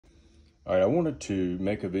All right, I wanted to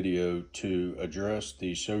make a video to address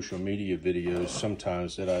the social media videos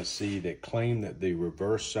sometimes that I see that claim that the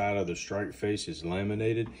reverse side of the strike face is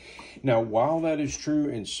laminated. Now, while that is true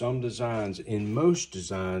in some designs, in most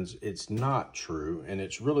designs, it's not true, and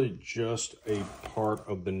it's really just a part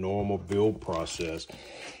of the normal build process.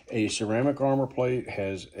 A ceramic armor plate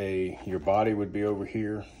has your body would be over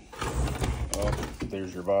here. Oh,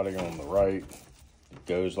 there's your body on the right. It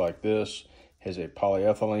goes like this. Has a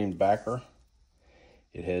polyethylene backer.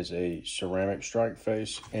 It has a ceramic strike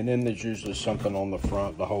face, and then there's usually something on the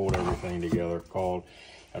front to hold everything together called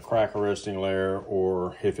a crack arresting layer,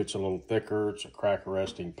 or if it's a little thicker, it's a crack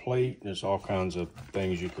arresting plate. There's all kinds of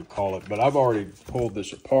things you could call it, but I've already pulled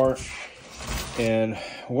this apart, and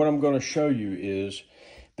what I'm going to show you is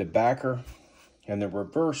the backer and the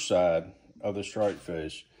reverse side of the strike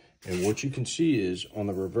face. And what you can see is on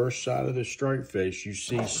the reverse side of the strike face, you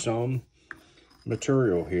see some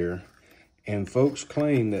material here, and folks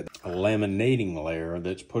claim that a laminating layer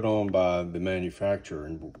that's put on by the manufacturer,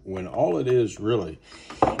 and when all it is really,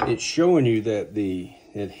 it's showing you that the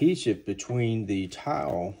adhesive between the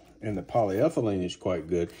tile and the polyethylene is quite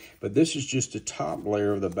good, but this is just a top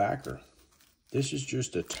layer of the backer. This is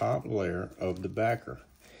just a top layer of the backer.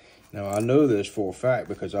 Now I know this for a fact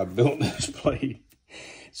because I built this plate.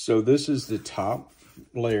 So this is the top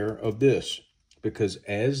layer of this, because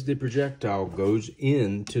as the projectile goes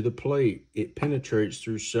into the plate, it penetrates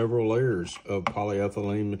through several layers of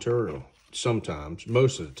polyethylene material, sometimes,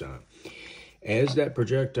 most of the time. As that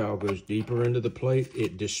projectile goes deeper into the plate,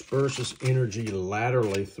 it disperses energy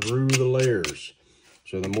laterally through the layers.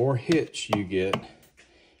 So the more hits you get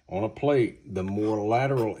on a plate, the more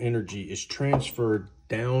lateral energy is transferred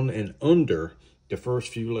down and under the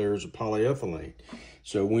first few layers of polyethylene.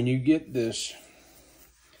 So when you get this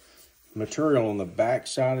material on the back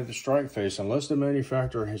side of the strike face, unless the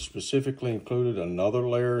manufacturer has specifically included another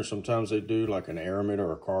layer, sometimes they do like an aramid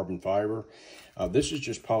or a carbon fiber, this is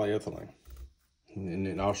just polyethylene. And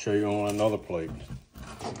then I'll show you on another plate.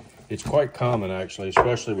 It's quite common actually,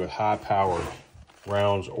 especially with high powered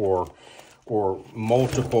rounds or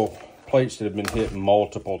multiple plates that have been hit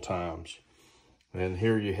multiple times. And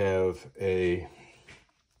here you have an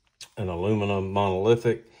aluminum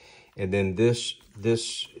monolithic, and then this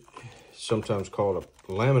sometimes called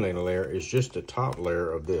a laminating layer is just the top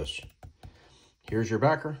layer of this. Here's your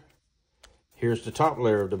backer. Here's the top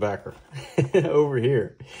layer of the backer over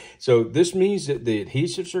here. So this means that the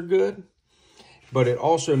adhesives are good, but it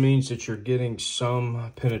also means that you're getting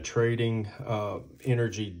some penetrating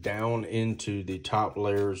energy down into the top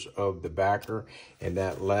layers of the backer, and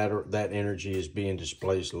that energy is being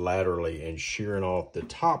displaced laterally and shearing off the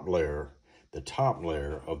top layer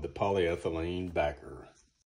of the polyethylene backer.